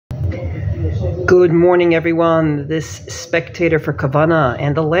Good morning, everyone. This Spectator for Kavana,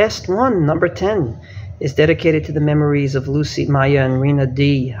 and the last one, number 10, is dedicated to the memories of Lucy, Maya, and Rina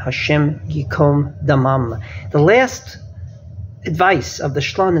D. Hashem Yikom Damam. The last advice of the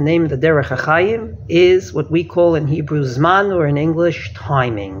Shla in the name of the Derech HaChaim is what we call in Hebrew Zman, or in English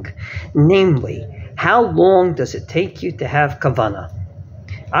timing. Namely, how long does it take you to have Kavana?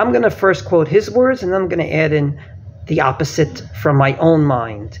 I'm going to first quote his words, and then I'm going to add in the opposite from my own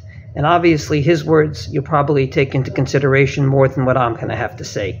mind. And obviously his words you'll probably take into consideration more than what I'm going to have to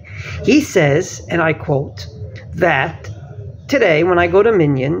say. He says, and I quote, that today when I go to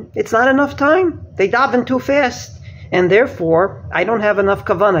Minyan, it's not enough time. They daven too fast. And therefore, I don't have enough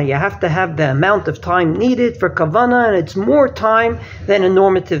Kavana. You have to have the amount of time needed for Kavana, and it's more time than a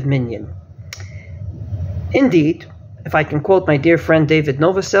normative Minyan. Indeed, if I can quote my dear friend David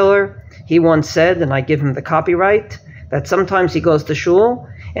Novoseller, he once said, and I give him the copyright, that sometimes he goes to shul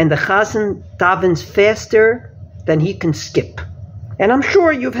and the chazan davens faster than he can skip. And I'm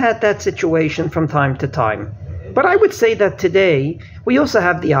sure you've had that situation from time to time. But I would say that today, we also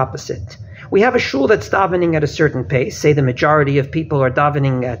have the opposite. We have a shul that's davening at a certain pace. Say the majority of people are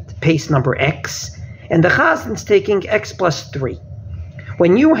davening at pace number X, and the chazan's taking X plus 3.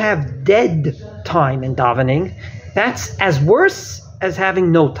 When you have dead time in davening, that's as worse as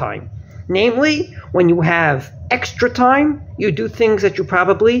having no time. Namely, when you have extra time, you do things that you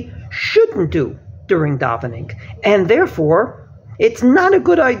probably shouldn't do during davening. And therefore, it's not a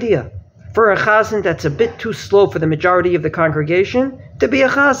good idea for a chazan that's a bit too slow for the majority of the congregation to be a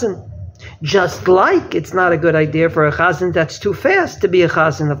chazan. Just like it's not a good idea for a chazan that's too fast to be a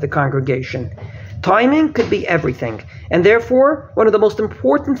chazan of the congregation. Timing could be everything. And therefore, one of the most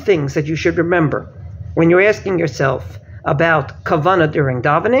important things that you should remember when you're asking yourself about kavana during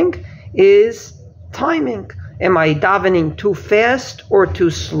davening is timing. Am I davening too fast or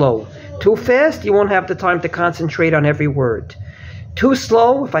too slow? Too fast, you won't have the time to concentrate on every word. Too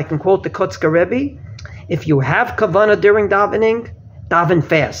slow, if I can quote the Kotzker Rebbe, if you have kavana during davening, daven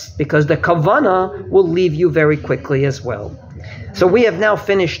fast, because the kavana will leave you very quickly as well. So we have now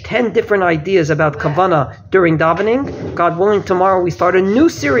finished 10 different ideas about kavana during davening. God willing, tomorrow we start a new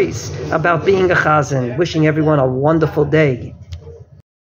series about being a chazan. Wishing everyone a wonderful day.